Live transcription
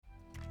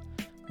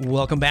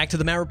Welcome back to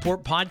the Matt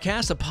Report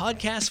Podcast, a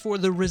podcast for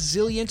the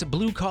resilient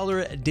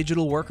blue-collar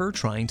digital worker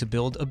trying to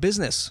build a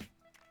business.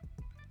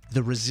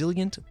 The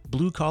resilient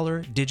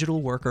blue-collar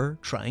digital worker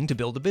trying to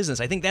build a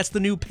business. I think that's the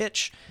new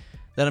pitch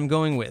that I'm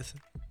going with.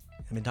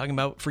 I've been talking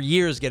about for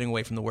years getting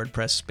away from the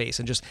WordPress space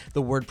and just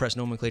the WordPress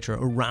nomenclature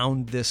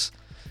around this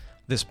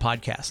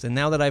podcast. And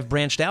now that I've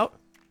branched out,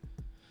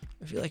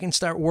 I feel I can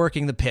start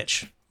working the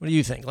pitch. What do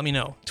you think? Let me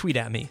know. Tweet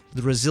at me.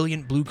 The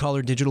resilient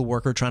blue-collar digital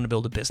worker trying to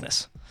build a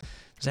business.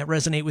 Does that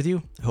resonate with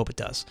you? I hope it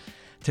does.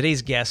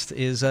 Today's guest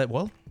is,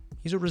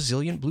 he's a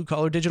resilient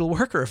blue-collar digital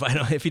worker,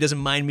 if he doesn't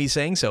mind me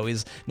saying so.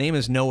 His name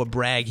is Noah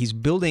Bragg. He's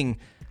building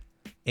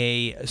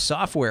a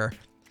software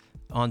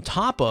on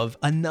top of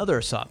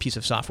another piece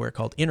of software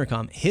called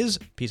Intercom. His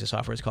piece of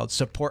software is called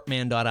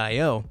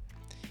supportman.io.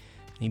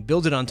 He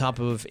builds it on top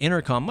of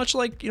Intercom, much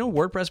like,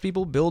 WordPress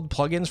people build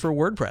plugins for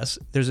WordPress.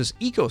 There's this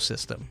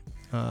ecosystem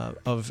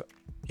of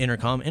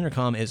Intercom.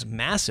 Intercom is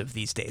massive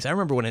these days. I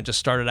remember when it just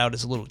started out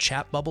as a little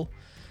chat bubble.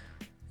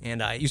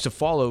 And I used to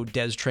follow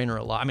Des Traynor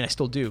a lot. I mean, I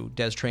still do.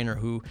 Des Traynor,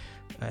 who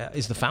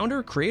is the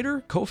founder,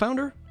 creator,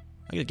 co-founder.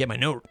 I got to get my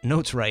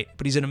notes right.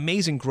 But he's an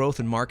amazing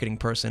growth and marketing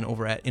person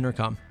over at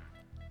Intercom.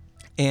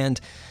 And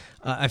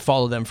I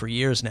follow them for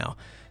years now.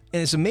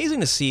 And it's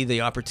amazing to see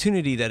the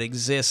opportunity that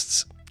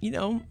exists,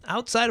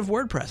 outside of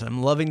WordPress.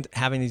 I'm loving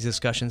having these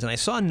discussions. And I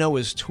saw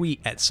Noah's tweet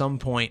at some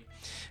point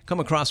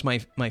come across my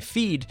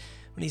feed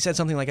when he said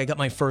something like, I got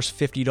my first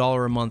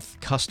 $50 a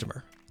month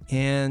customer.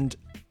 And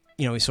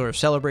he's sort of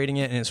celebrating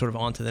it and it's sort of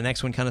on to the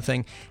next one kind of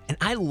thing. And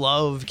I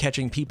love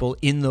catching people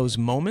in those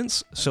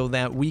moments so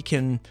that we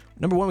can,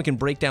 number one, we can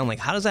break down,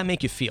 how does that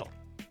make you feel?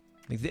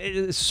 It's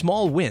a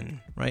small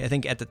win, right? I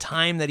think at the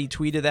time that he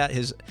tweeted that,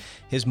 his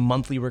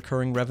monthly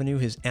recurring revenue,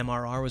 his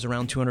MRR was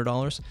around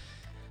 $200.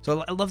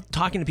 So I love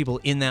talking to people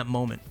in that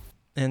moment.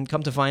 And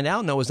come to find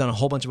out, Noah's done a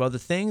whole bunch of other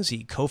things.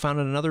 He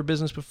co-founded another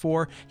business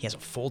before. He has a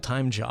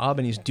full-time job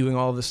and he's doing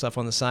all of this stuff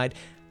on the side.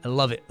 I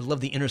love it. I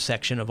love the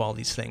intersection of all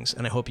these things,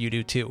 and I hope you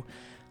do too.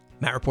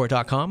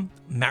 MattReport.com,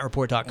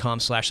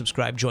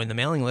 MattReport.com/subscribe, join the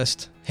mailing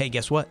list. Hey,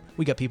 guess what?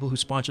 We got people who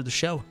sponsored the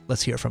show.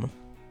 Let's hear from them.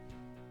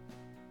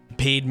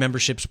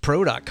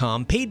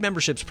 PaidMembershipsPro.com,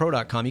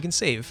 PaidMembershipsPro.com. You can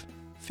save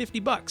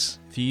 $50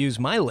 if you use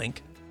my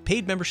link,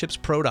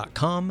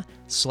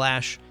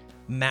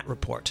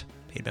 PaidMembershipsPro.com/MattReport.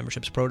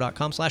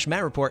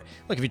 PaidMembershipsPro.com/MattReport.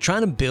 Look, if you're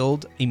trying to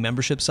build a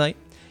membership site,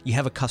 you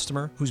have a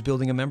customer who's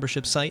building a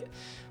membership site,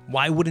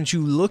 why wouldn't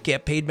you look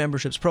at Paid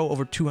Memberships Pro?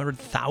 Over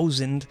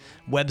 200,000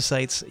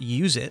 websites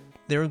use it.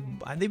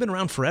 They've been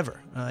around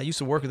forever. I used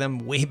to work with them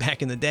way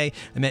back in the day.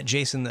 I met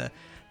Jason, the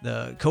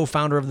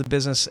co-founder of the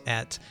business,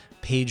 at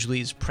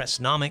Pagely's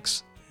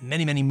Pressnomics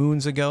many, many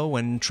moons ago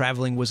when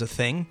traveling was a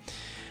thing.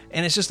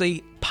 And it's just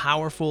a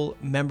powerful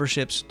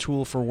memberships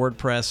tool for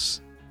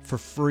WordPress for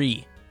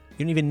free.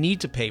 You don't even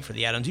need to pay for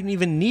the add-ons. You don't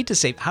even need to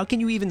save. How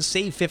can you even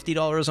save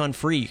 $50 on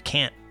free? You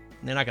can't.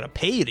 They're not going to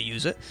pay you to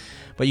use it,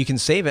 but you can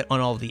save it on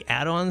all of the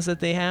add-ons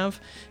that they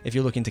have. If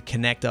you're looking to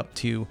connect up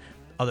to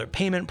other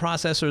payment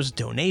processors,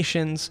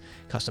 donations,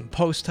 custom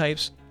post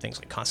types, things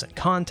like Constant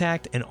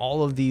Contact, and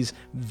all of these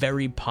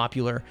very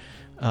popular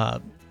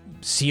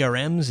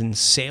CRMs and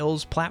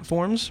sales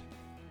platforms.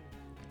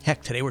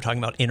 Heck, today we're talking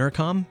about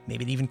Intercom.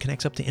 Maybe it even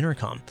connects up to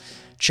Intercom.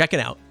 Check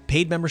it out.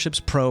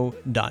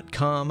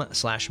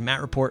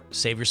 PaidMembershipsPro.com/MattReport.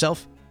 Save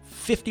yourself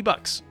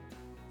 $50.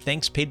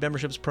 Thanks, Paid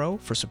Memberships Pro,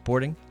 for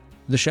supporting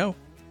the show.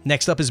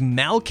 Next up is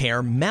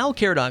Malcare,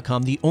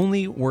 Malcare.com, the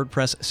only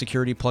WordPress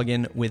security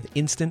plugin with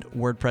instant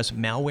WordPress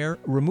malware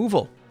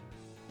removal.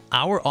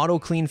 Our auto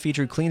clean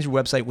feature cleans your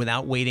website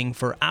without waiting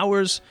for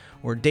hours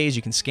or days.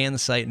 You can scan the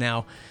site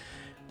now.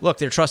 Look,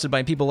 they're trusted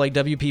by people like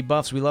WP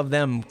Buffs. We love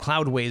them.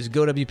 Cloudways,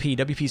 GoWP,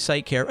 WP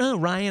SiteCare. Oh,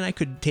 Ryan, I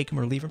could take him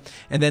or leave him.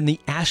 And then the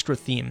Astra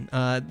theme.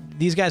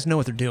 These guys know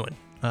what they're doing,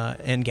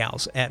 and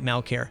gals at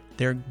Malcare.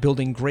 They're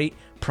building great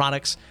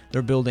products.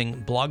 They're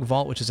building Blog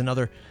Vault, which is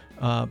another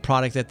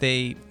product that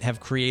they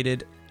have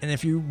created. And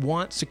if you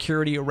want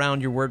security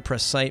around your WordPress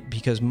site,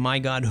 because my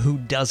God, who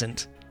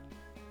doesn't?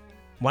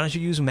 Why don't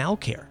you use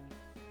Malcare?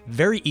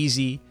 Very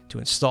easy to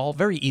install,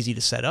 very easy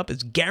to set up.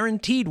 It's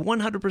guaranteed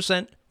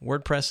 100%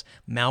 WordPress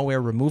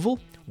malware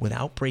removal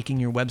without breaking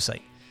your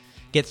website.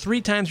 Get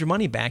 3 times your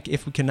money back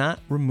if we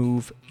cannot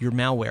remove your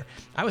malware.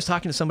 I was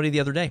talking to somebody the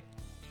other day,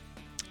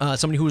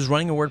 somebody who was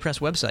running a WordPress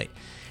website,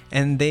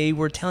 and they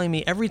were telling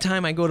me every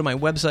time I go to my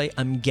website,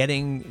 I'm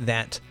getting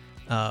that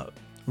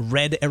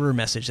red error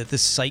message that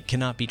this site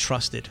cannot be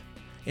trusted.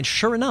 And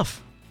sure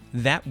enough,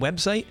 that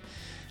website,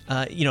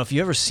 if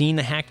you've ever seen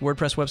a hacked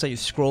WordPress website, you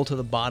scroll to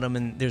the bottom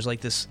and there's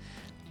like this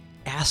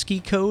ASCII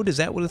code, is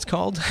that what it's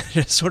called?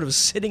 Just sort of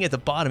sitting at the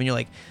bottom, and you're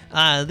like,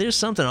 there's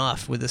something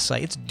off with this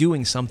site. It's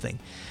doing something.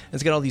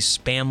 It's got all these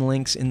spam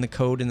links in the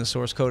code, in the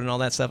source code, and all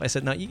that stuff. I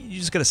said, no, you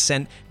just got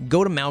to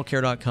go to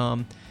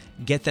Malcare.com,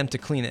 get them to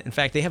clean it. In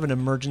fact, they have an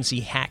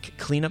emergency hack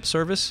cleanup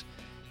service.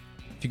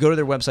 If you go to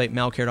their website,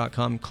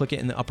 Malcare.com, click it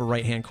in the upper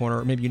right-hand corner,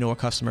 or maybe you know a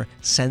customer,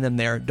 send them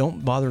there.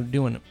 Don't bother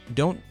doing it.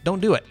 Don't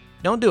do it.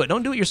 Don't do it.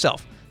 Don't do it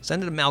yourself.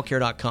 Send it to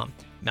Malcare.com.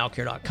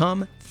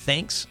 Malcare.com,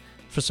 thanks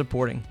for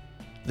supporting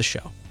the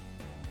show.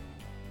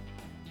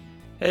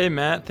 Hey,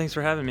 Matt. Thanks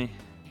for having me.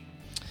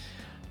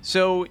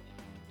 So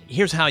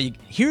here's how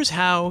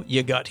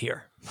you got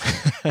here.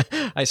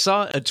 I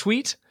saw a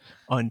tweet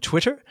on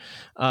Twitter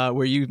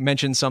where you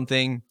mentioned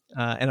something,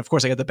 and of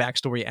course I got the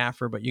backstory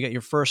after, but you got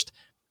your first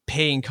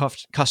paying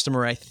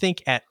customer, I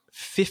think, at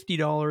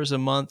 $50 a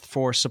month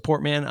for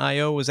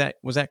SupportMan.io. Was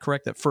that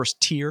correct? That first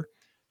tier?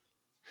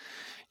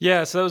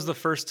 Yeah, so that was the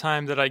first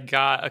time that I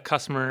got a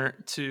customer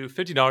to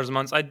 $50 a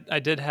month. I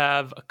did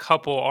have a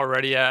couple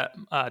already at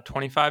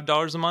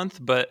 $25 a month,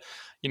 but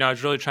I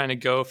was really trying to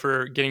go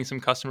for getting some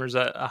customers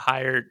at a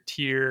higher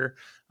tier,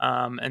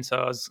 and so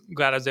I was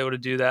glad I was able to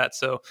do that.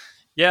 So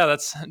yeah,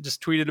 that's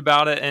just tweeted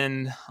about it,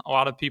 and a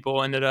lot of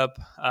people ended up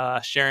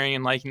sharing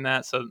and liking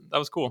that. So that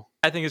was cool.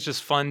 I think it's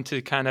just fun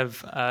to kind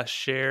of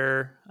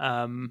share.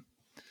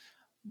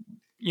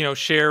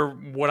 Share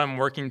what I'm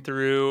working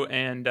through.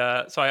 And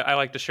so I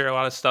like to share a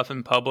lot of stuff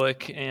in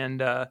public and,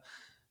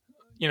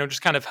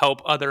 just kind of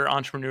help other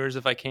entrepreneurs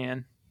if I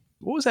can.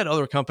 What was that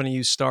other company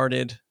you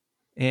started,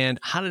 and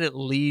how did it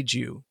lead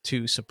you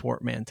to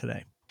SupportMan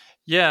today?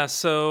 Yeah,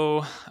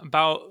 so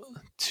about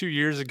 2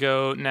 years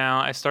ago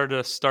now, I started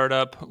a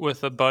startup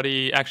with a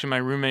buddy, actually my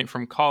roommate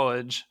from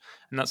college,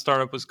 and that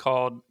startup was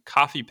called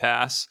Coffee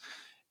Pass.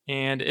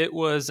 And it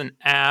was an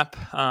app,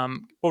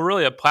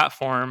 really a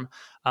platform,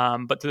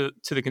 but to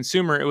the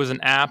consumer, it was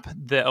an app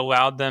that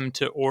allowed them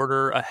to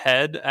order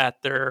ahead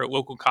at their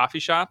local coffee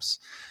shops.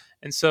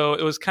 And so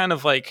it was kind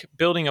of like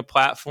building a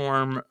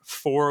platform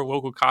for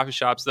local coffee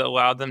shops that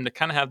allowed them to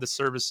kind of have the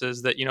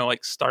services that,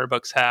 like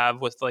Starbucks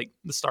have with like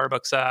the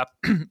Starbucks app,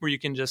 where you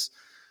can just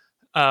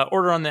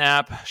order on the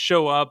app,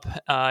 show up,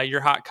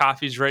 your hot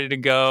coffee's ready to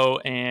go,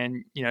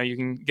 and, you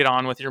can get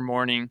on with your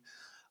morning.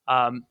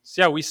 So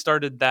yeah, we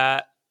started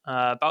that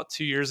about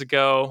 2 years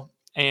ago.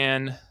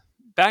 And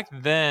back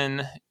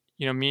then,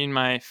 me and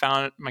my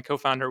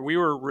co-founder, we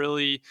were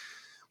really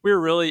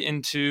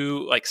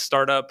into like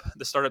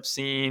the startup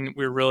scene.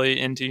 We were really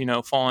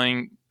into,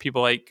 following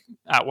people like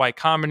at Y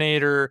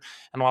Combinator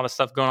and a lot of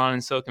stuff going on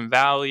in Silicon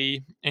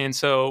Valley. And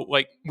so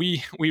like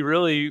we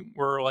really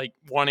were like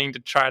wanting to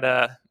try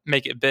to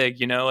make it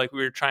big, like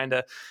we were trying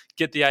to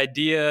get the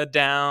idea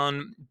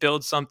down,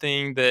 build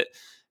something that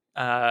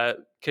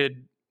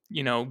could,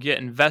 get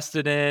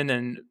invested in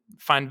and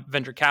find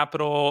venture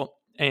capital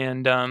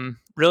and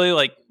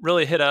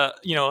really hit a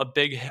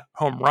big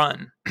home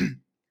run.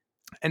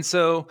 And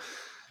so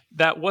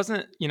that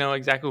wasn't,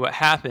 exactly what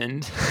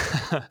happened.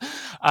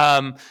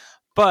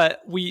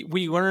 But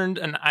we learned,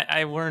 and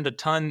I learned a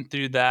ton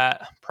through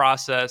that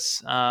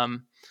process.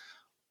 One,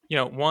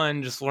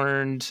 just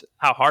learned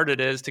how hard it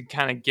is to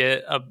kind of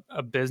get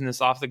a business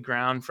off the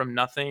ground from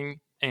nothing,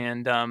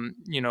 and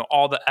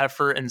all the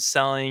effort and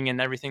selling and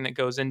everything that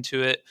goes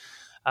into it.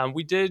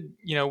 We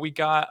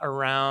got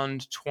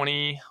around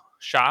 20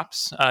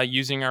 shops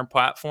using our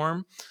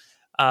platform.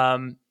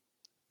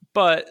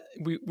 But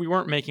we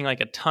weren't making like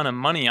a ton of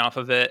money off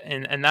of it.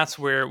 And that's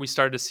where we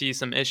started to see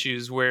some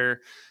issues where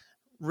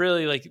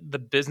really like the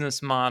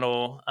business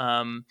model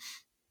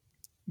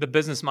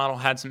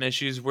had some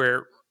issues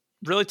where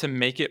really to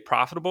make it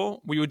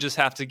profitable, we would just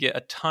have to get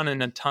a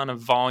ton of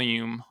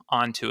volume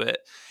onto it.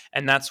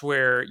 And that's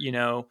where,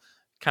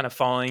 kind of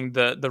following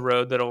the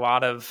road that a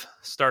lot of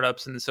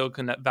startups in the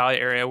Silicon Valley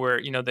area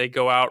where, they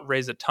go out,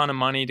 raise a ton of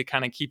money to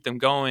kind of keep them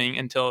going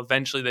until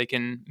eventually they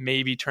can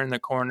maybe turn the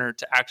corner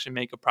to actually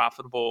make a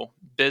profitable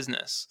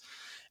business.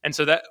 And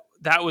so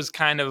that was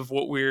kind of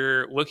what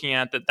we're looking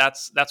at,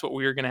 that's what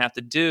we were going to have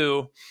to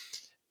do.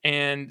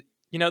 And,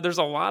 there's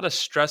a lot of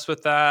stress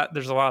with that.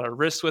 There's a lot of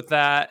risk with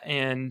that.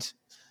 And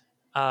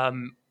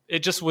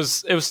it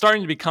was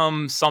starting to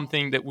become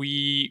something that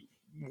we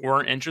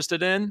weren't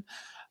interested in.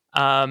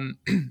 And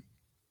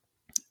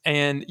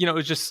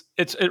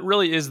it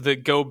really is the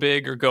go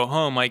big or go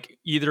home. Like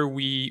either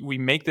we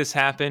make this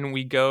happen,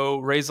 we go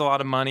raise a lot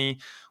of money,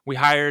 we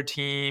hire a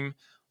team,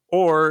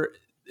 or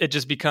it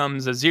just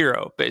becomes a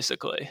zero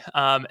basically.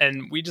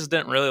 And we just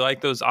didn't really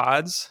like those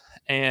odds.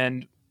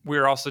 And we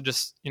were also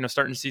just,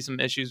 starting to see some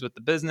issues with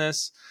the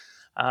business.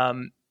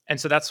 And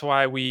so that's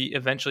why we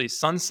eventually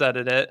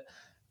sunsetted it.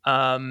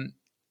 And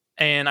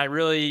it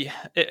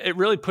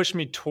really pushed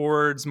me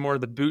towards more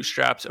of the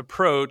bootstraps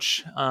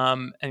approach,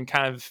 and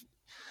kind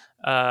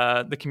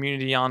of the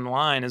community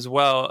online as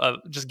well, of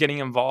just getting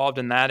involved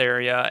in that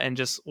area and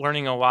just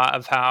learning a lot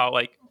of how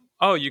like,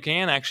 oh, you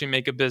can actually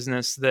make a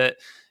business that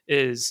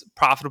is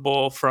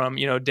profitable from,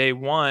 day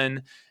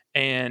one.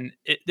 And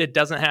it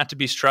doesn't have to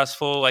be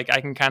stressful. Like I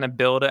can kind of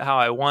build it how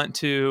I want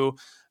to.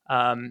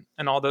 And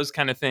all those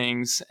kind of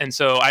things. And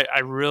so I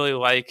really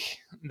like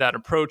that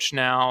approach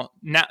now,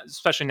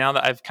 especially now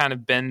that I've kind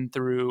of been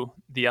through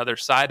the other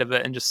side of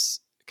it and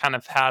just kind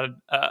of had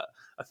a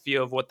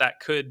feel of what that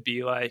could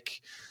be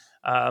like.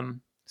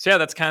 So yeah,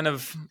 that's kind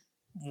of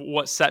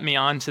what set me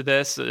on to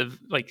this, of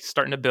like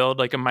starting to build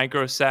like a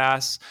micro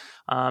SaaS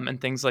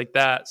and things like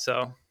that.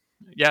 So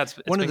yeah, it's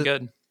been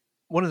good.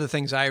 One of the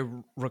things I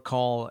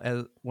recall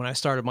as when I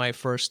started my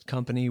first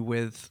company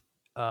with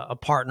a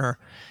partner,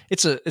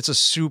 it's a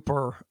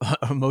super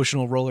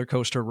emotional roller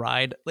coaster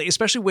ride, like,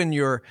 especially when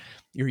you're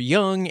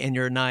young and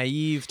you're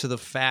naive to the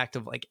fact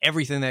of like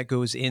everything that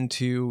goes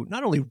into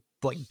not only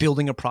like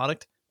building a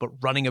product, but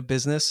running a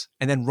business,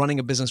 and then running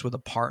a business with a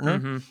partner,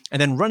 Mm-hmm.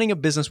 and then running a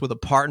business with a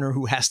partner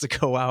who has to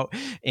go out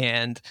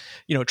and,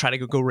 try to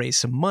go raise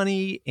some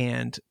money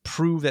and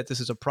prove that this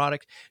is a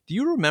product. Do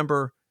you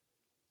remember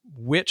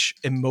which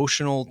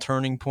emotional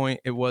turning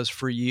point it was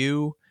for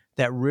you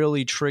that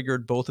really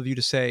triggered both of you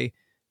to say,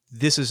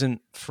 this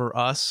isn't for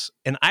us?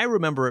 And I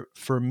remember it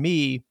for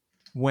me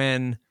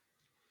when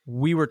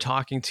we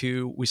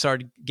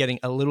started getting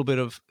a little bit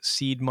of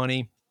seed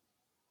money,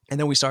 and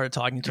then we started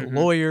talking to Mm-hmm.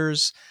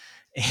 lawyers,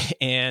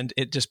 and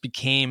it just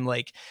became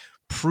like,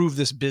 prove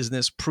this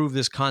business, prove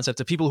this concept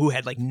to people who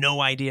had like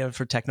no idea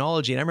for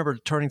technology. And I remember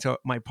turning to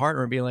my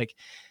partner and being like,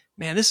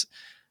 man,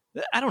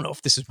 I don't know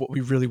if this is what we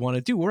really want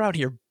to do. We're out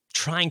here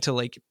trying to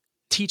like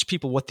teach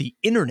people what the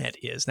internet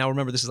is. Now,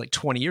 remember, this is like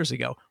 20 years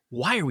ago.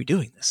 Why are we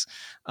doing this?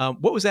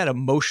 What was that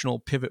emotional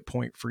pivot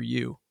point for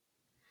you?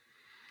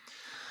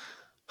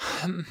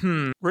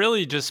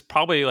 Really just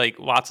probably like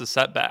lots of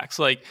setbacks.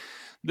 Like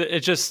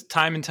it's just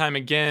time and time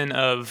again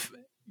of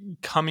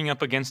coming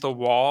up against a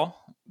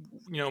wall,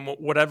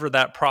 whatever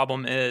that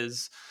problem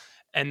is,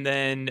 and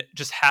then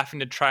just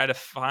having to try to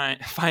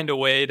find a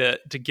way to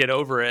get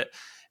over it.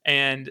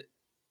 And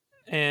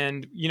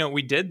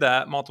we did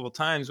that multiple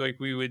times. Like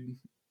we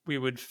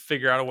would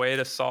figure out a way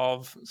to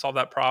solve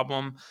that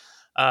problem.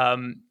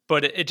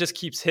 But it just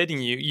keeps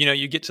hitting you.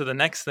 You get to the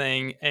next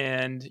thing,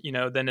 and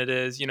then it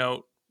is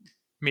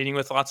meeting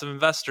with lots of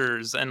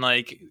investors and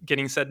like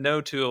getting said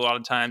no to a lot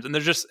of times, and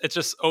it's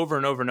just over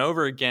and over and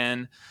over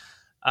again.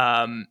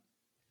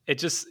 It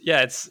just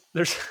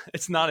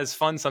it's not as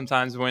fun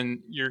sometimes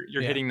when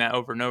you're hitting that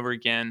over and over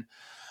again.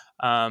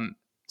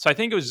 So I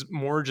think it was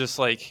more just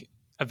like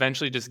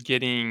eventually just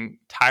getting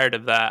tired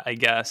of that, I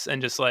guess,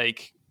 and just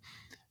like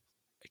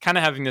kind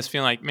of having this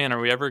feeling like, man, are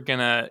we ever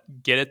gonna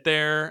get it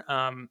there?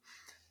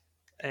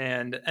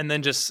 And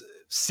then just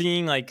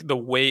seeing like the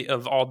weight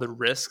of all the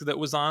risk that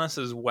was on us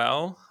as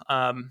well.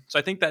 So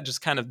I think that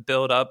just kind of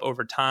built up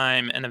over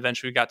time, and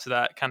eventually we got to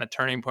that kind of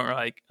turning point where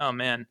like, oh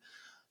man,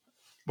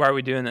 why are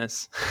we doing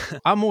this?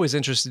 I'm always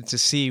interested to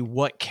see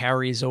what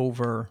carries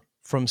over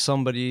from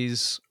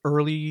somebody's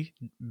early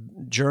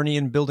journey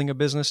in building a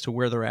business to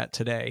where they're at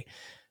today.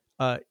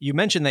 You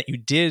mentioned that you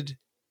did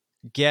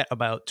get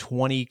about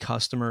 20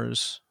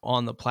 customers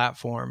on the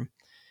platform,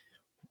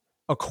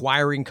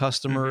 acquiring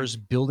customers,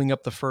 building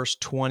up the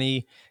first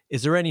 20.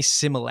 Is there any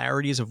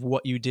similarities of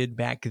what you did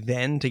back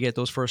then to get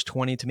those first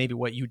 20 to maybe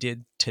what you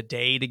did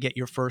today to get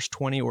your first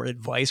 20, or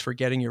advice for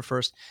getting your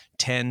first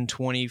 10,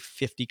 20,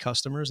 50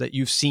 customers that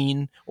you've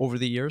seen over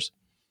the years?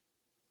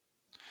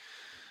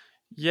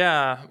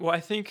 Yeah, well, I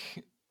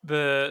think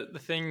the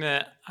thing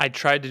that I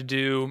tried to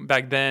do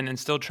back then and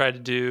still try to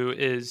do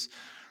is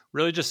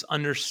really just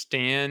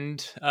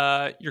understand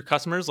your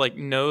customers, like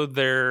know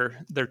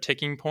their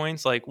ticking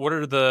points, like what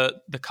are the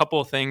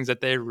couple of things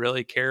that they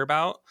really care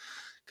about.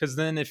 Because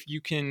then if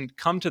you can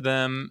come to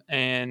them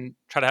and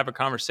try to have a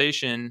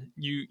conversation,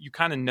 you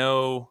kind of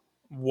know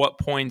what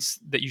points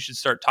that you should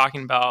start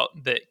talking about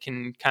that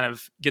can kind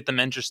of get them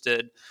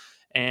interested.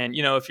 And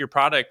if your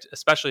product,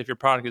 especially if your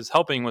product is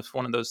helping with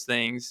one of those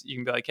things, you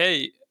can be like,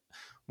 hey,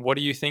 what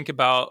do you think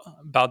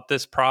about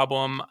this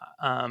problem?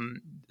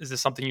 Is this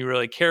something you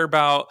really care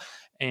about?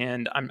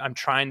 And I'm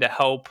trying to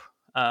help.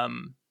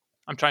 I'm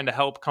trying to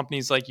help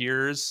companies like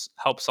yours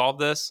help solve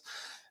this.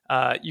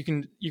 You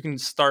can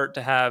start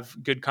to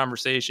have good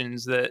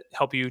conversations that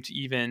help you to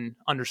even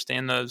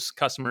understand those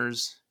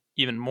customers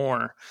even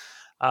more.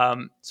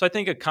 So I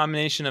think a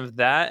combination of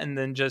that, and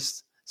then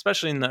just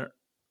especially in the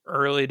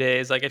early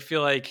days, like I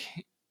feel like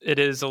it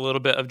is a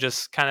little bit of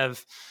just kind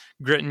of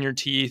gritting your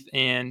teeth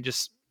and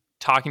just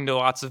talking to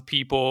lots of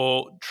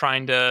people,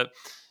 trying to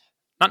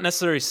not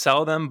necessarily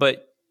sell them,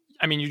 but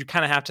I mean, you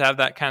kind of have to have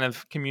that kind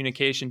of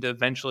communication to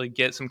eventually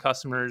get some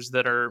customers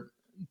that are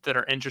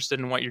interested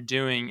in what you're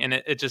doing. And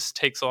it just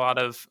takes a lot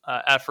of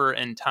effort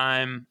and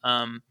time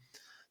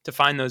to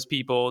find those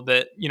people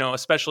that,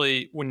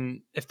 especially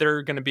if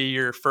they're going to be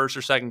your first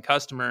or second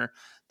customer,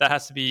 that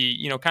has to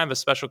be, kind of a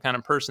special kind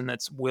of person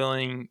that's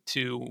willing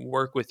to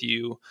work with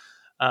you.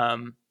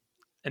 And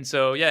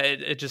so, yeah,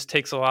 it just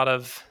takes a lot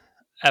of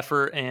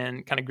effort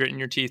and kind of gritting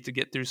your teeth to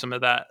get through some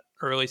of that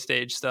early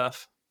stage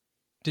stuff.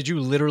 Did you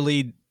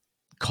literally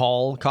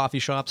call coffee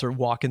shops or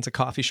walk into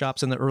coffee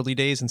shops in the early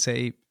days and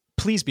say,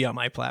 please be on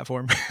my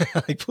platform?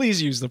 Like, please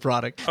use the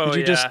product. Oh,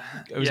 we did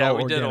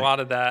a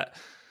lot of that.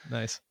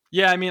 Nice.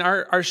 Yeah, I mean,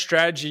 our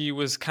strategy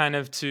was kind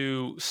of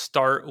to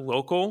start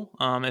local.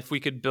 If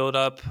we could build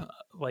up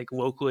like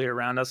locally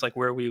around us, like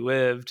where we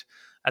lived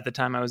at the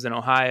time I was in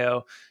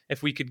Ohio,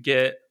 if we could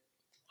get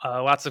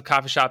lots of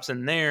coffee shops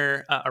in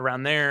there,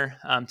 around there,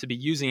 to be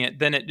using it,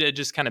 then it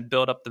just kind of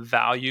built up the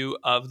value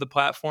of the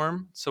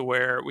platform. So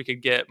where we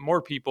could get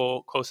more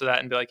people close to that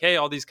and be like, hey,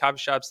 all these coffee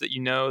shops that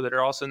that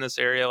are also in this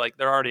area, like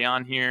they're already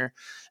on here.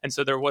 And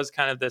so there was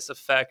kind of this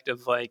effect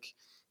of like,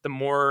 the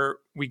more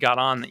we got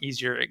on, the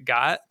easier it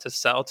got to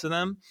sell to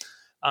them.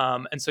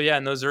 And so, yeah,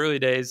 in those early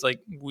days, like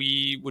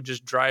we would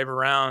just drive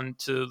around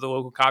to the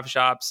local coffee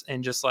shops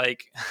and just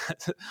like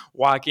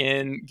walk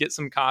in, get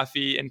some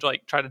coffee, and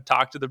like try to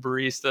talk to the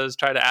baristas,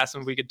 try to ask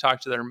them if we could talk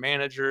to their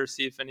manager,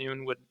 see if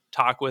anyone would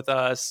talk with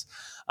us.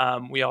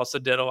 We also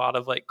did a lot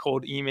of like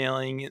cold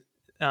emailing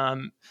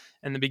in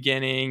the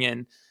beginning,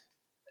 and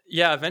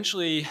yeah,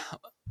 eventually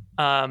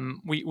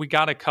we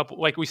got a couple,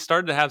 like we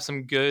started to have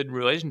some good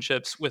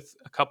relationships with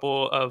a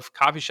couple of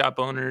coffee shop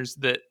owners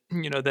that,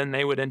 then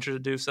they would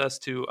introduce us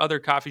to other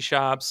coffee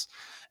shops,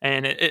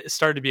 and it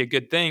started to be a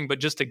good thing. But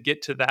just to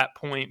get to that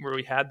point where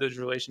we had those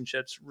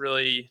relationships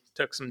really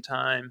took some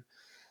time.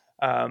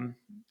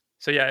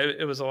 So yeah,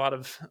 it was a lot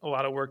of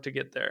work to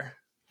get there.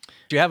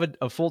 You have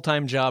a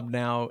full-time job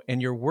now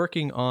and you're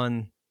working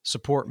on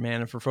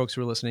SupportMan. And for folks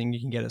who are listening, you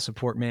can get it at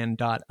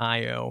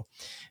supportman.io.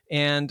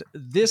 And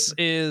this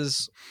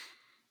is,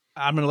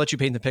 I'm going to let you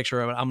paint the picture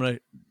of it. I'm going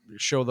to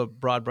show the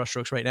broad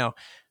brushstrokes right now.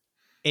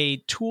 A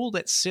tool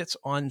that sits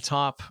on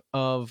top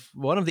of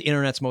one of the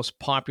internet's most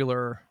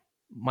popular,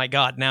 my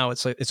God, now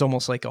it's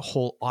almost like a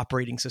whole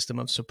operating system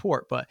of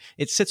support, but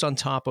it sits on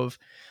top of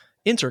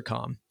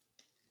Intercom.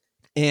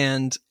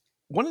 And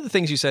one of the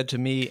things you said to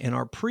me in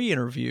our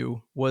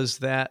pre-interview was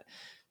that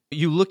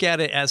you look at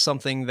it as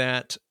something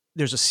that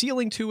there's a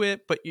ceiling to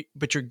it,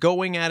 but you're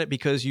going at it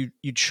because you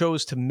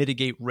chose to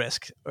mitigate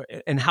risk.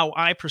 And how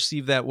I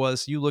perceived that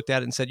was you looked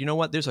at it and said, you know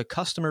what, there's a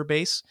customer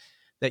base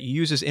that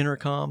uses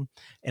Intercom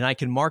and I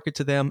can market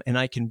to them and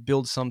I can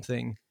build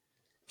something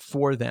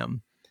for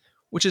them,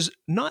 which is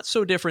not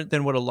so different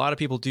than what a lot of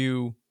people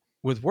do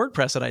with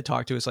WordPress that I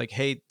talk to. It's like,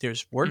 hey,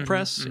 there's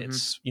WordPress.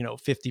 It's,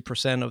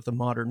 50% of the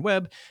modern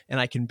web, and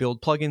I can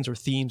build plugins or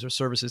themes or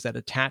services that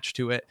attach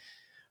to it.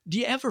 Do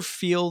you ever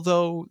feel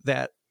though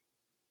that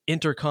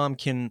Intercom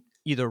can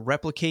either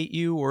replicate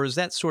you, or is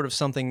that sort of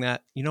something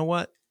that, you know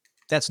what,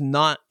 that's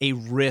not a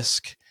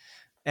risk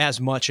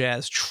as much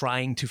as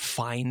trying to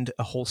find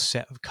a whole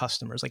set of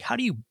customers? Like, how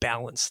do you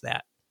balance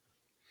that?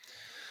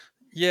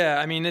 Yeah,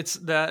 I mean,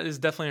 that is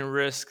definitely a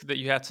risk that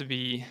you have to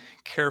be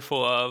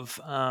careful of.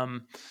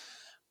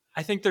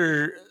 I think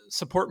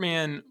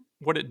SupportMan,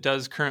 what it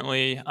does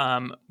currently,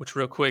 which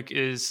real quick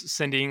is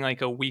sending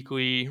like a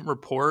weekly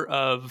report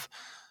of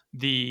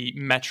the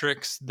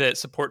metrics that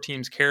support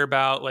teams care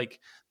about,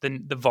 like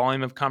the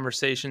volume of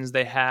conversations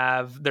they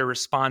have, their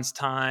response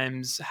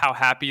times, how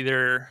happy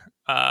their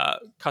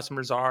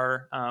customers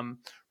are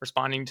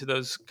responding to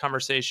those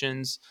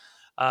conversations.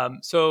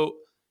 So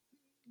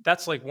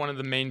that's like one of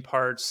the main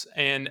parts,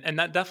 and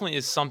that definitely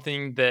is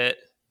something that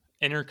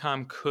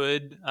Intercom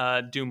could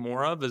do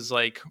more of, is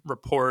like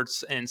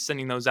reports and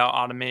sending those out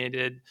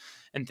automated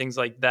and things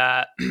like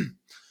that.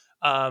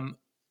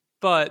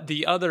 But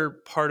the other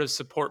part of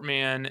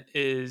SupportMan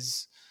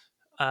is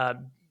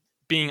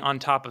being on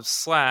top of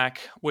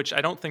Slack, which I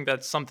don't think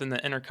that's something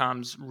that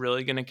Intercom's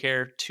really going to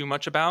care too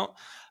much about.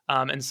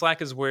 And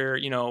Slack is where,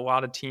 a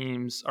lot of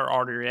teams are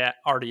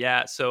already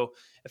at. So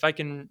if I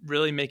can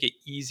really make it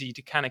easy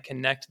to kind of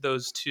connect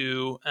those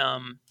two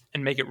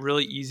and make it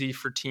really easy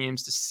for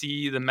teams to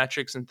see the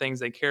metrics and things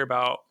they care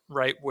about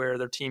right where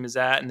their team is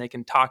at, and they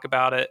can talk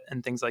about it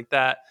and things like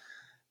that,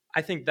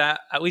 I think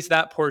that at least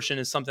that portion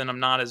is something I'm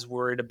not as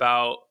worried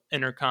about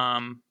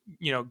Intercom,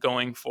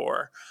 going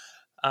for.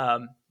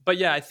 But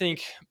yeah, I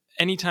think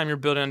anytime you're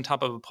building on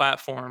top of a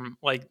platform,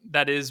 like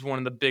that is one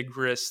of the big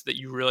risks that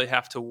you really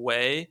have to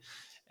weigh.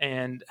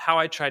 And how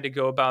I try to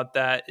go about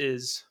that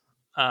is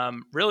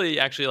really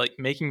actually like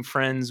making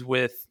friends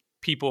with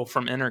people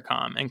from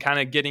Intercom and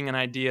kind of getting an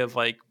idea of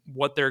like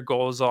what their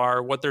goals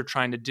are, what they're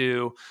trying to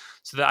do,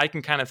 so that I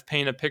can kind of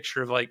paint a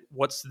picture of like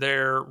what's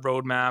their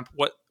roadmap,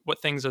 what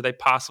things are they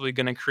possibly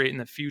going to create in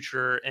the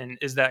future, and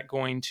is that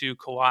going to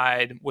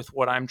collide with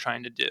what I'm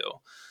trying to do?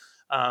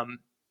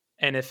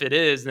 And if it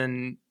is,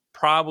 then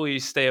probably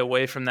stay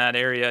away from that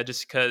area,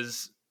 just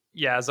because,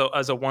 yeah,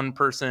 as a one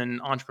person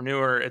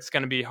entrepreneur, it's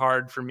going to be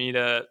hard for me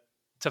to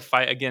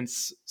fight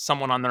against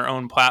someone on their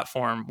own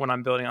platform when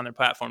I'm building on their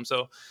platform.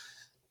 So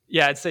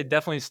yeah, I'd say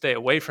definitely stay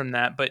away from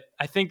that. But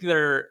I think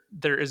there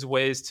is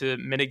ways to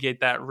mitigate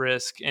that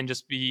risk and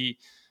just be,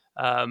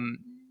 kind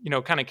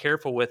of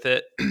careful with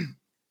it.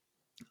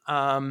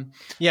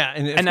 Yeah,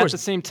 and at the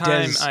same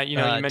time, you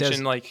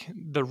mentioned like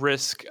the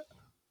risk.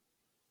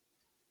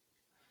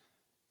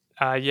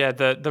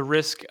 The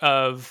risk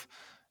of,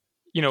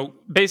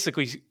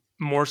 basically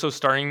more so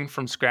starting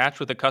from scratch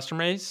with a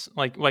customer base,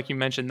 like you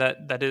mentioned,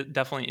 that it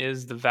definitely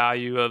is the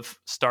value of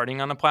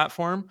starting on a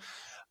platform.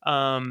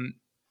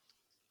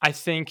 I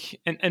think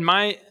in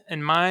my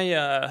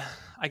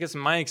I guess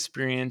in my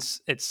experience,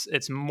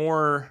 it's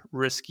more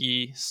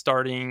risky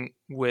starting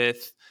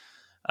with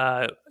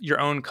your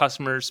own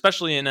customers,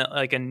 especially in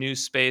a new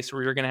space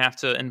where you're going to have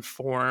to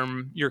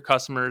inform your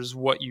customers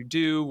what you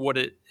do, what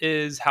it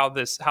is, how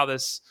this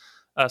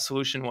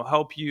solution will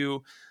help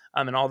you,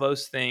 and all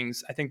those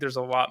things. I think there's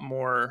a lot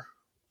more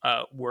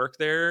work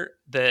there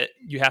that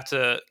you have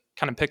to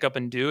kind of pick up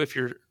and do if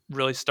you're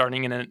really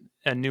starting in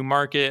a new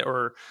market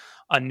or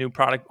a new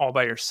product all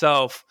by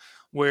yourself,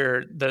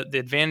 where the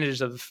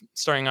advantage of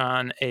starting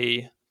on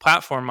a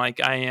platform like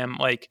I am,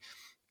 like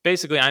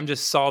basically I'm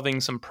just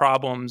solving some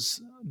problems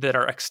that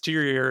are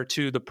exterior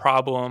to the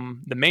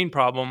main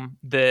problem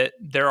that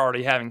they're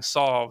already having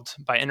solved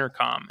by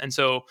Intercom. And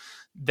so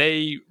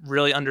they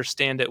really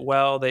understand it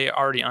well. They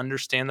already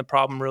understand the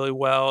problem really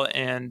well.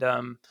 And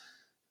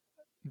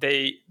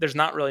there's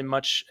not really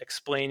much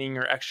explaining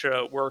or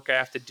extra work I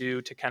have to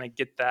do to kind of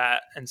get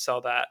that and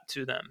sell that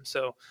to them.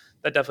 So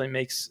that definitely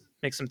makes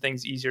some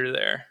things easier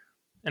there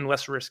and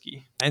less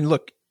risky. And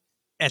look,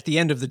 at the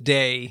end of the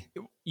day,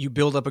 you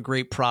build up a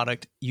great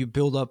product, you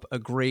build up a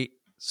great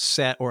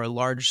set or a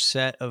large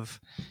set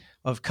of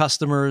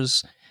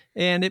customers,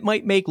 and it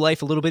might make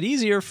life a little bit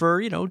easier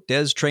for,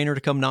 Des Traynor to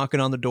come knocking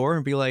on the door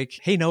and be like,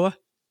 "Hey, Noah,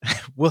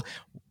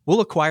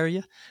 we'll acquire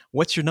you.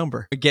 What's your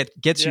number?"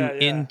 Gets you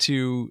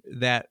into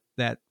that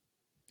at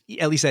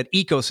least that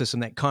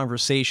ecosystem, that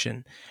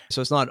conversation.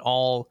 So it's not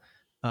all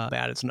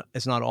bad.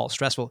 It's not all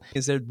stressful.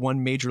 Is there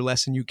one major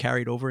lesson you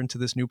carried over into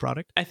this new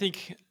product? I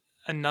think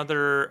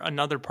another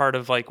part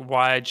of like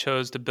why I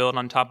chose to build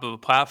on top of a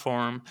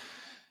platform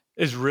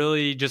is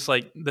really just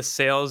like the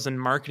sales and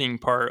marketing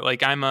part.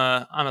 Like I'm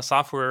a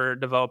software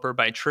developer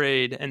by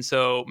trade, and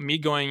so me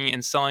going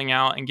and selling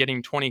out and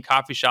getting 20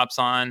 coffee shops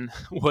on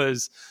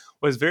was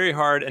very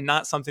hard and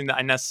not something that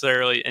I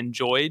necessarily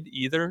enjoyed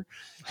either.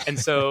 And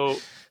so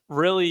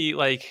really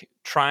like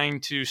trying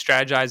to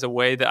strategize a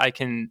way that I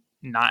can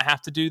not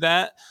have to do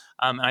that.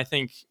 And I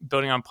think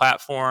building on a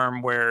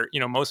platform where,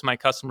 most of my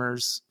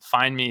customers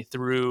find me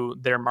through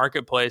their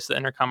marketplace that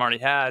Intercom already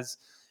has,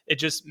 it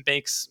just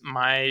makes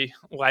my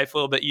life a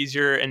little bit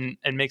easier and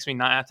makes me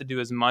not have to do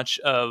as much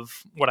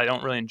of what I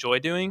don't really enjoy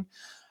doing.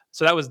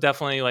 So that was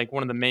definitely like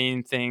one of the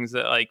main things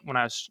that like when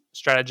I was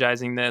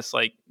strategizing this,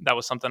 like that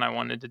was something I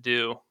wanted to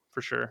do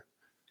for sure.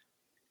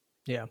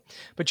 Yeah.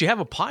 But you have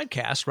a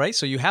podcast, right?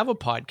 So you have a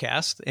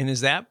podcast, and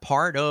is that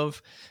part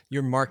of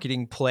your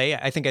marketing play?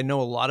 I think I know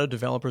a lot of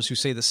developers who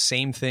say the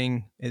same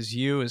thing as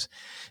you, is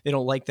they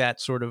don't like that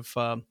sort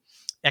of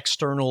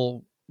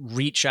external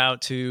reach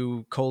out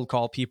to cold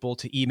call people,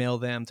 to email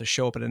them, to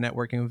show up at a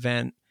networking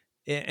event.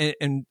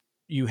 And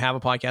you have a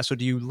podcast. So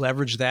do you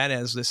leverage that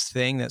as this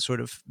thing that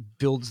sort of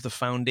builds the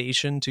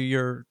foundation to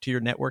your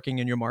networking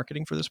and your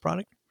marketing for this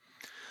product?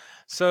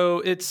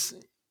 So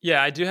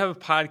yeah, I do have a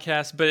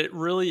podcast, but it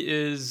really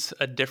is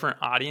a different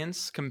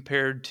audience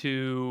compared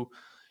to,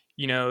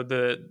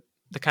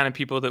 the kind of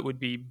people that would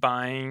be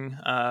buying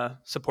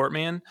Support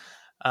Man.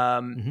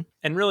 And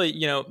really,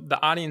 the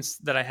audience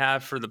that I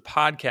have for the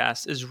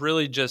podcast is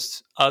really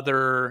just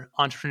other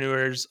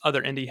entrepreneurs,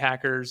 other indie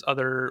hackers,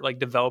 other like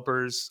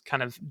developers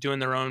kind of doing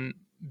their own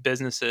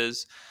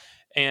businesses.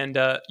 And,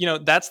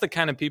 that's the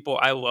kind of people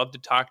I love to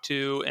talk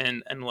to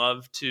and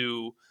love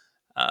to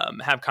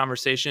have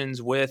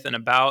conversations with and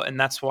about. And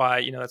that's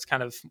why, that's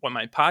kind of what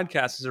my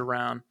podcast is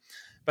around.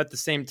 But at the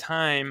same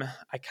time,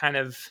 I kind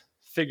of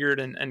figured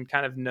and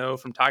kind of know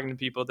from talking to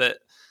people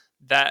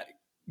that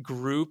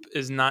group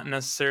is not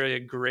necessarily a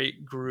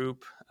great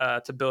group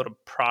to build a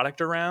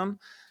product around,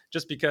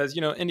 just because,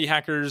 indie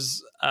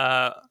hackers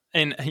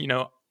and,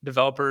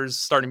 developers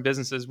starting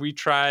businesses, we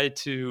try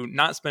to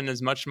not spend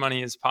as much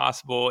money as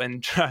possible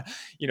and try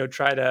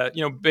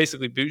to,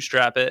 basically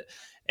bootstrap it.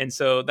 And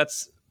so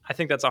I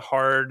think that's a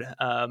hard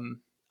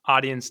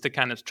audience to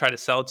kind of try to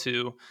sell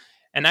to.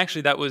 And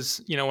actually that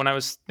was, when I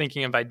was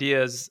thinking of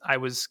ideas, I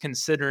was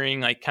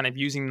considering like kind of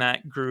using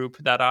that group,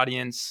 that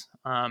audience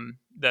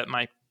that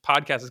my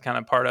podcast is kind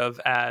of part of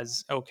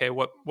as, okay,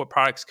 what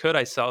products could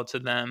I sell to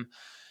them?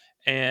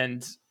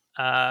 And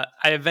I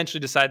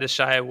eventually decided to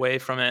shy away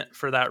from it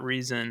for that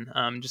reason,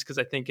 just because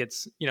I think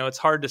it's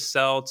hard to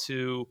sell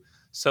to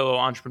solo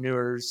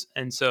entrepreneurs.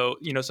 And so,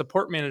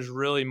 Support Man is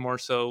really more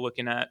so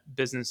looking at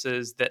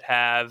businesses that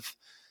have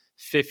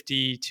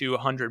 50 to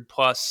 100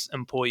 plus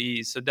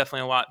employees. So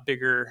definitely a lot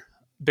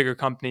bigger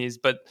companies.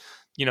 But,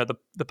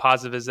 the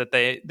positive is that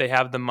they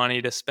have the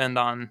money to spend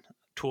on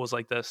tools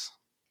like this.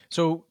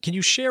 So can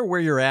you share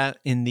where you're at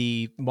in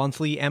the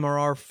monthly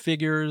MRR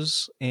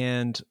figures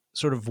and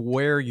sort of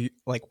what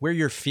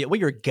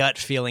your gut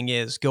feeling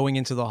is going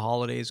into the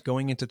holidays,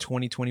 going into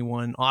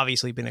 2021?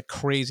 Obviously been a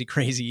crazy,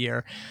 crazy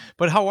year,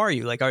 but how are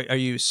you? Like, are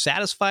you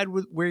satisfied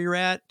with where you're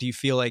at? Do you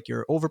feel like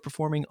you're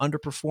overperforming,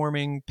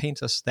 underperforming?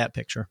 Paint us that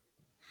picture.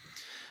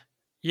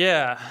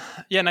 Yeah.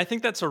 And I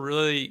think that's a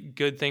really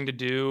good thing to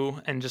do,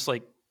 and just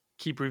like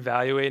keep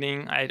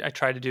reevaluating. I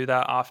try to do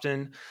that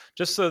often,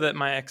 just so that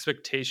my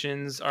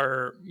expectations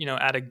are,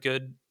 at a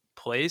good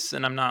place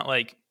and I'm not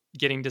like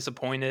getting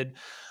disappointed.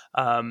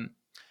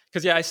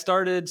 Because I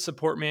started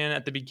Support Man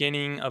at the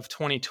beginning of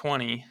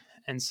 2020,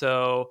 and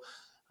so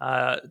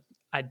I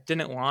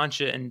didn't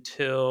launch it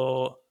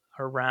until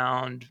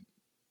around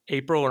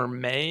April or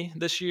May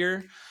this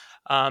year,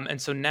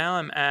 and so now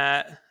I'm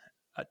at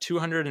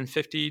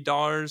 $250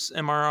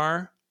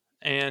 MRR,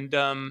 and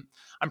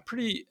I'm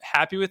pretty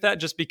happy with that.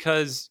 Just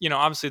because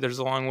obviously there's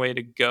a long way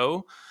to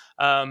go.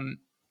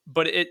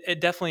 But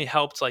it definitely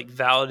helped like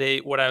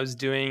validate what I was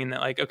doing, and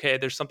that like, okay,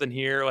 there's something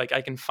here. Like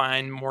I can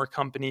find more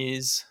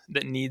companies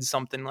that need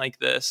something like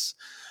this.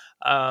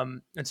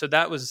 And so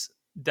that was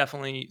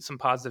definitely some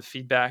positive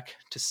feedback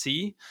to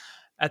see.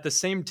 At the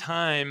same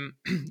time,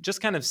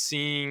 just kind of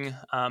seeing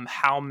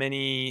how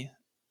many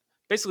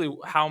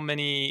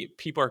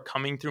people are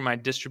coming through my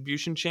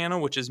distribution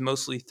channel, which is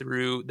mostly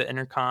through the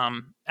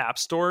Intercom App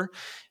Store.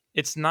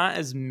 It's not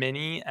as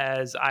many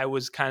as I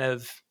was kind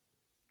of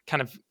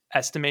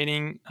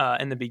estimating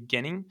in the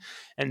beginning.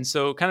 And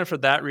so kind of for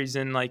that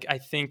reason, like I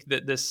think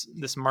that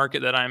this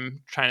market that I'm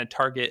trying to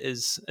target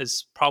is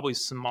probably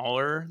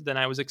smaller than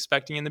I was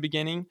expecting in the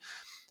beginning.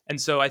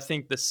 And so I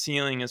think the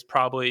ceiling is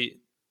probably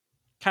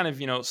kind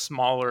of,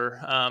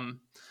 smaller.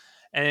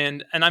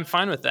 And I'm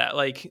fine with that.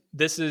 Like,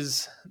 this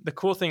is the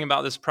cool thing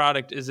about this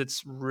product is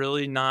it's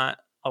really not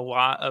a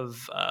lot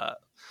of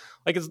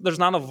there's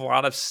not a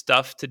lot of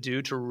stuff to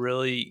do to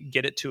really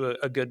get it to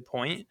a good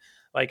point.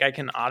 Like, I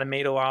can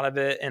automate a lot of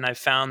it, and I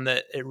found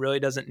that it really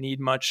doesn't need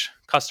much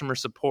customer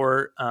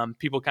support.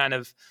 People kind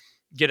of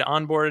get it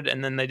onboarded,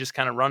 and then they just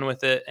kind of run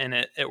with it, and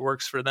it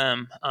works for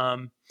them.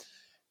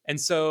 And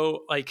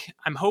so, like,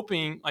 I'm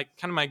hoping, like,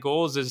 kind of my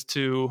goals is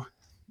to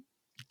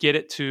get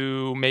it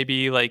to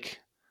maybe like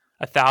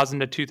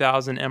 1,000 to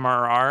 2,000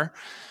 MRR.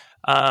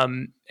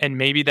 And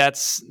maybe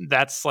that's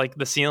like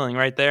the ceiling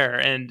right there.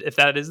 And if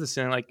that is the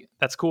ceiling, like,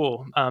 that's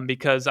cool,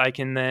 because I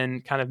can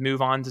then kind of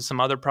move on to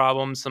some other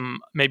problems, some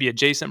maybe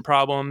adjacent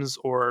problems,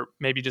 or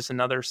maybe just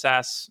another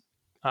SaaS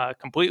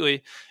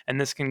completely.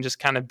 And this can just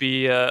kind of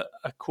be a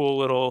cool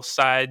little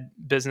side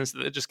business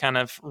that just kind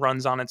of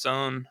runs on its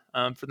own,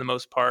 for the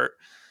most part.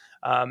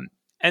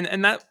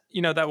 And that,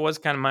 that was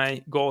kind of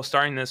my goal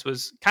starting this,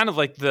 was kind of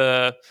like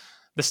the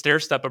stair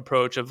step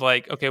approach of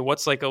like, okay,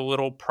 what's like a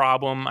little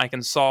problem I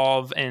can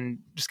solve and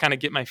just kind of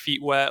get my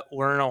feet wet,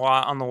 learn a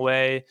lot on the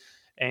way,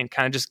 and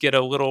kind of just get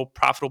a little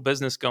profitable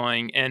business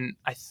going. And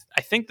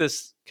I think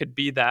this could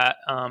be that.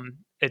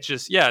 It's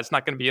just, yeah, it's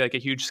not going to be like a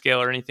huge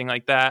scale or anything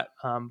like that.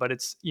 But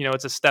it's,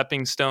 it's a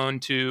stepping stone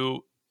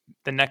to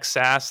the next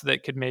SaaS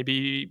that could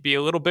maybe be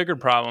a little bigger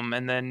problem,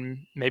 and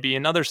then maybe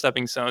another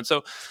stepping stone.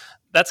 So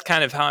that's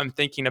kind of how I'm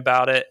thinking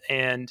about it.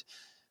 And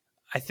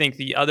I think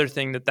the other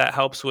thing that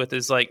helps with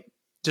is like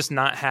just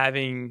not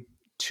having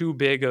too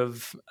big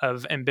of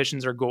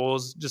ambitions or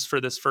goals just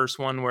for this first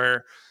one,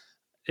 where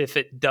if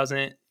it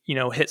doesn't,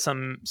 hit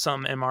some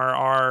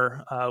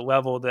MRR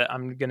level, that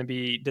I'm going to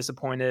be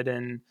disappointed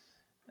and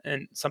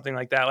something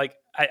like that. Like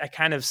I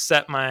kind of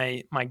set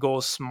my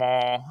goals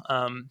small,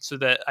 so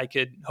that I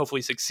could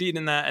hopefully succeed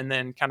in that, and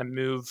then kind of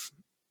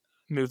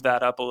move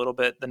that up a little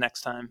bit the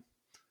next time.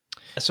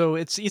 So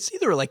it's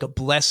either like a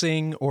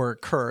blessing or a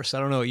curse. I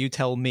don't know. You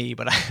tell me.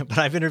 But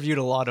I've interviewed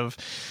a lot of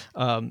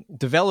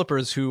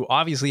developers who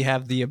obviously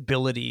have the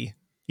ability,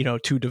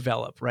 to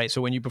develop, right?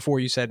 So before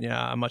you said,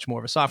 I'm much more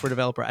of a software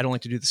developer. I don't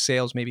like to do the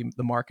sales, maybe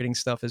the marketing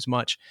stuff as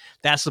much.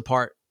 That's the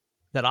part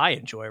that I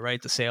enjoy, right?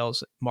 The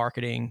sales,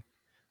 marketing,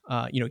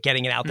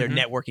 getting it out there,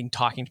 networking,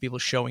 talking to people,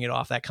 showing it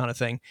off, that kind of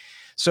thing.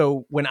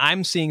 So when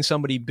I'm seeing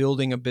somebody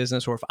building a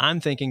business, or if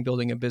I'm thinking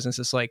building a business,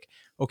 it's like,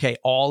 okay,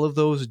 all of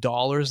those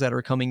dollars that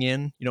are coming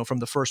in, from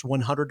the first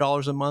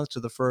 $100 a month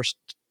to the first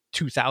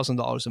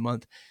 $2,000 a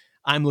month,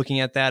 I'm looking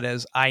at that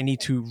as I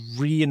need to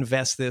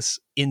reinvest this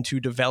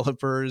into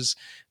developers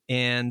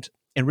and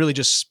really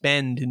just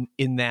spend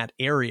in that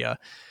area.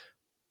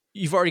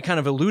 You've already kind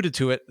of alluded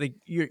to it. Like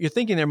you're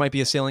thinking there might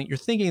be a ceiling. You're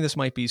thinking this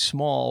might be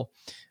small.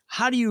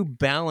 How do you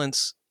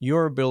balance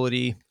your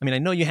ability? I mean, I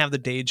know you have the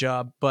day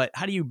job, but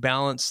how do you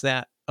balance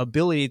that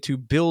ability to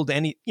build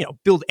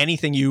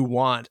anything you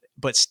want,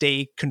 but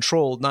stay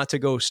controlled, not to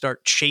go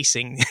start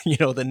chasing,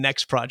 the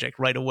next project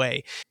right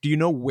away? Do you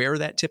know where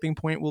that tipping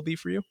point will be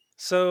for you?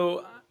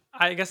 So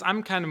I guess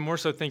I'm kind of more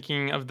so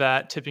thinking of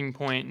that tipping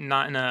point,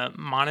 not in a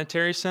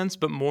monetary sense,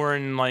 but more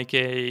in like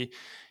a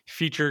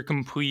feature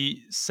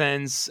complete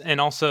sense.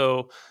 And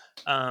also,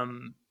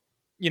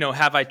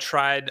 have I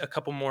tried a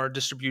couple more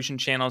distribution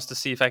channels to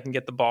see if I can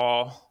get the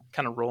ball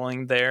kind of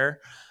rolling there?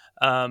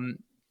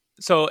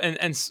 So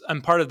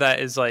part of that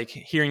is like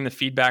hearing the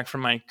feedback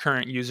from my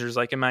current users.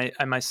 Like, am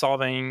I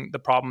solving the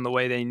problem the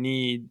way they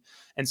need?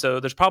 And so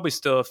there's probably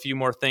still a few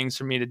more things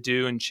for me to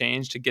do and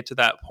change to get to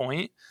that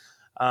point.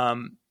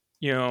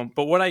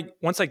 But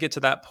once I get to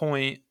that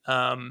point,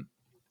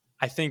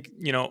 I think,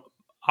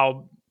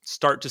 I'll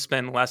start to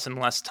spend less and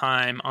less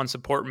time on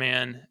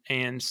SupportMan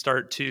and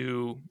start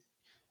to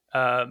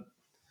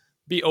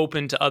be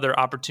open to other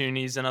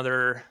opportunities and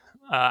other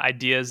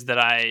ideas that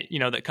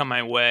that come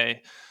my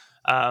way.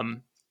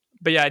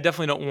 But yeah, I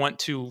definitely don't want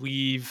to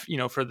leave,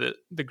 for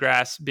the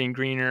grass being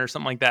greener or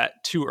something like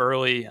that too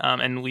early,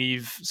 and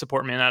leave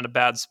SupportMan at a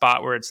bad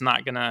spot where it's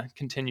not going to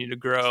continue to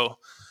grow.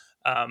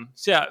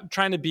 So yeah,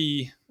 trying to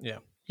be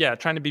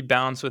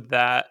balanced with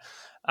that.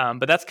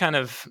 But that's kind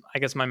of, I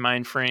guess, my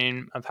mind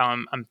frame of how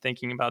I'm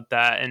thinking about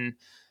that. And,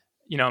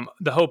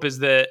 the hope is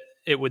that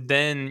it would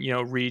then,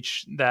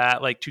 reach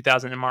that like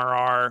 2,000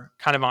 MRR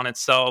kind of on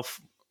itself,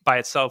 by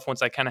itself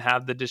once I kind of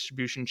have the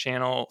distribution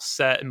channel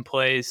set in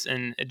place,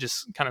 and it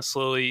just kind of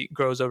slowly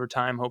grows over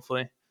time,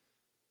 hopefully.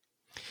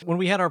 When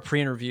we had our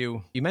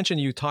pre-interview, you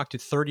mentioned you talked to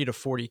 30 to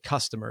 40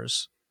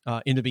 customers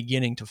in the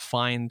beginning to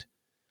find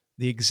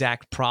the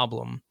exact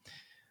problem.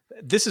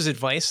 This is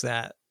advice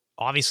that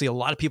obviously a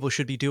lot of people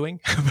should be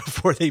doing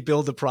before they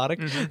build a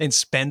product and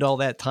spend all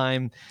that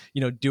time,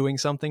 doing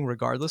something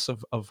regardless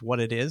of what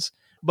it is.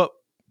 But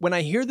when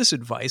I hear this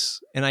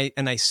advice and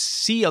I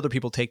see other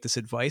people take this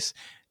advice,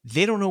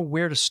 they don't know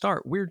where to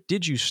start. Where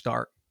did you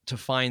start to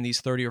find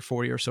these 30 or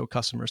 40 or so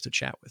customers to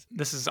chat with?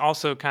 This is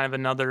also kind of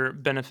another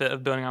benefit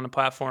of building on a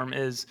platform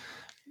is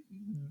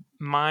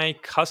my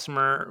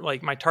customer,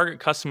 like my target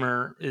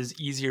customer, is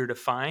easier to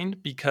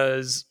find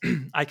because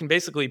I can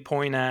basically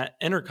point at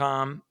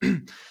Intercom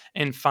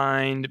and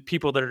find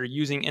people that are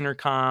using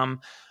Intercom,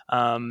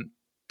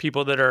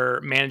 people that are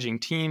managing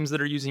teams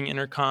that are using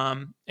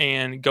Intercom,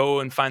 and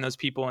go and find those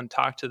people and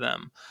talk to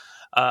them.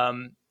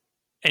 And,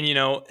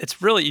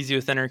 it's really easy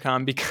with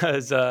Intercom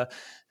because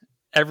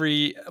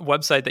every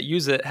website that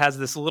uses it has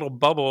this little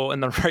bubble in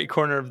the right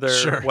corner of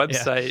their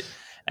website. Yeah.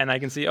 And I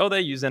can see,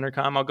 they use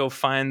Intercom. I'll go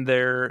find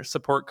their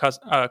support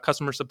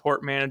customer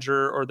support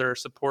manager or their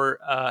support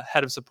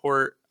head of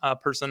support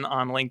person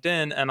on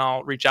LinkedIn, and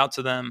I'll reach out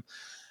to them.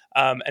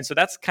 And so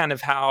that's kind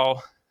of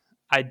how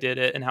I did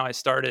it and how I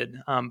started.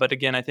 But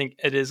again, I think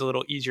it is a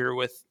little easier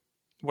with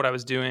what I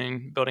was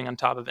doing, building on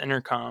top of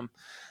Intercom.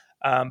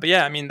 But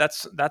yeah, I mean,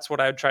 that's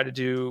what I would try to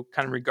do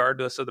kind of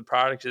regardless of the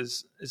product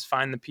is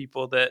find the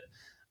people that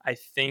I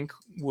think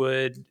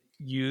would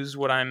use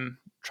what I'm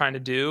trying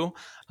to do.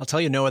 I'll tell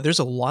you, Noah, there's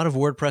a lot of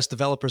WordPress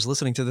developers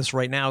listening to this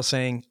right now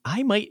saying,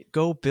 I might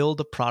go build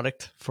a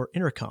product for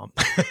Intercom.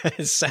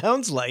 It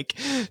sounds like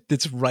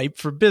it's ripe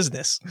for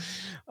business.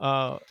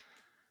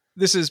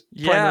 This is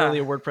primarily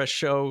a WordPress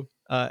show.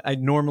 I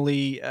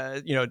normally,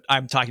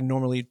 I'm talking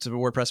normally to the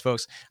WordPress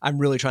folks. I'm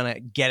really trying to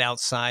get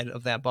outside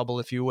of that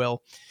bubble, if you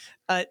will.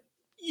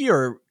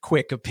 Your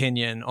quick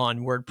opinion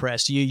on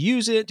WordPress. Do you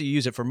use it? Do you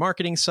use it for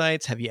marketing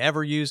sites? Have you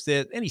ever used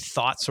it? Any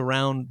thoughts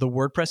around the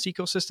WordPress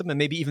ecosystem and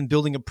maybe even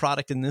building a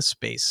product in this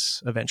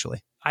space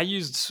eventually? I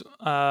used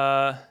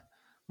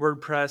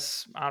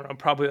WordPress, I don't know,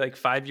 probably like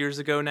 5 years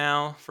ago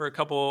now for a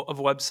couple of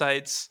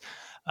websites.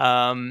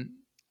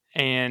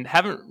 And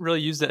haven't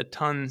really used it a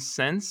ton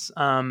since.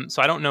 So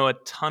I don't know a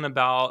ton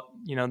about,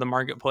 the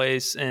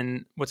marketplace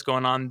and what's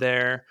going on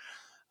there.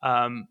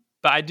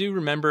 But I do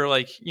remember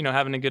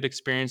having a good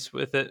experience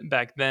with it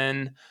back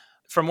then.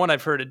 From what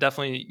I've heard, it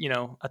definitely,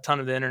 a ton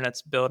of the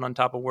internet's built on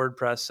top of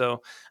WordPress.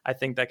 So I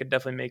think that could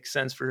definitely make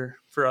sense for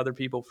other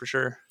people for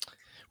sure.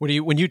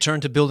 When you turn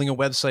to building a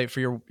website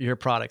for your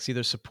products,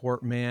 either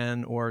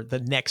SupportMan or the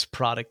next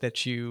product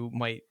that you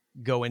might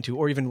go into,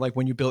 or even like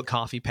when you built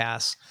Coffee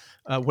Pass,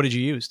 what did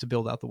you use to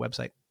build out the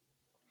website?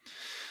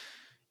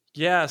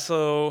 Yeah,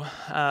 so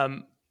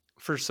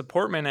for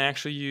SupportMan, I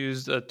actually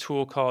used a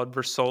tool called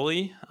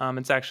Versoli.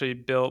 It's actually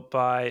built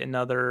by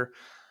another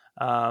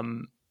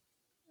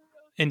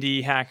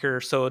indie hacker,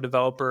 solo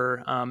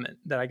developer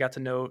that I got to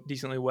know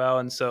decently well,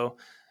 and so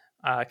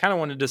I kind of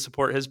wanted to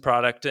support his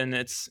product. And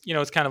it's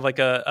it's kind of like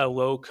a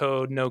low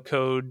code, no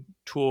code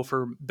tool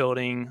for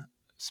building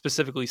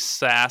specifically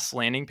SaaS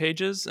landing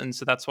pages, and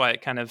so that's why I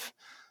kind of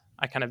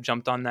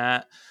jumped on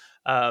that.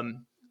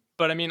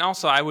 But I mean,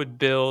 also I would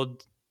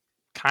build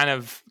kind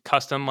of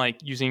custom, like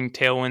using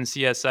Tailwind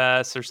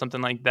CSS or something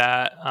like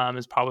that,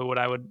 is probably what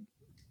I would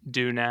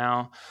do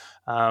now.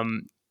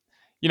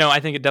 I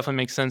think it definitely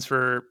makes sense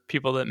for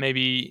people that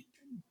maybe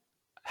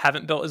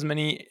haven't built as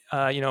many,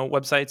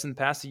 websites in the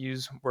past to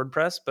use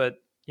WordPress, but,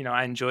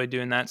 I enjoy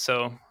doing that.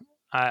 So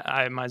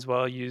I might as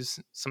well use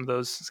some of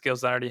those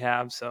skills that I already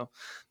have. So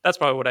that's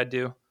probably what I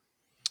do.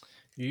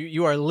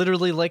 You are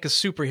literally like a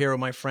superhero,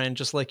 my friend,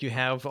 just like you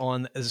have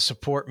on the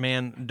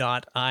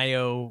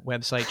supportman.io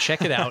website.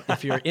 Check it out.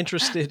 If you're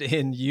interested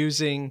in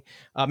using,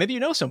 maybe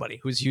somebody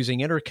who's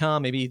using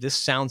Intercom, maybe this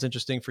sounds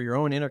interesting for your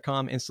own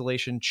Intercom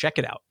installation, check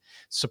it out.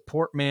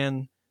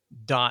 Supportman.io.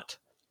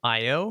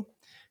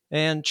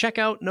 And check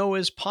out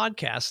Noah's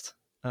podcast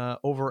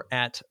over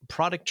at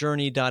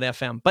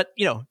productjourney.fm. But,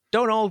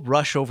 don't all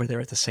rush over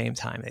there at the same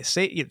time. They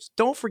say,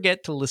 don't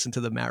forget to listen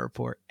to the Matt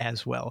Report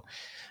as well.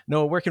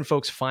 Noah, where can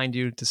folks find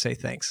you to say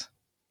thanks?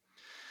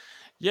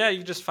 Yeah, you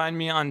can just find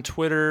me on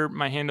Twitter.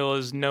 My handle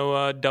is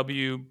Noah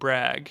W.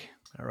 Bragg.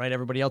 All right,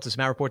 everybody else, it's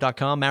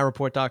mattreport.com,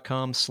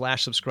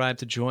 mattreport.com/subscribe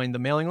to join the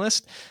mailing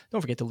list. Don't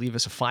forget to leave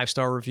us a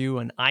 5-star review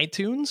on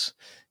iTunes.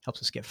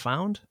 Helps us get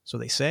found, so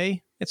they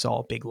say. It's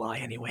all a big lie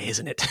anyway,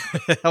 isn't it?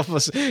 Help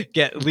us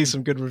get at least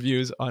some good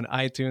reviews on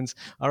iTunes.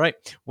 All right,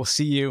 we'll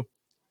see you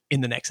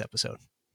in the next episode.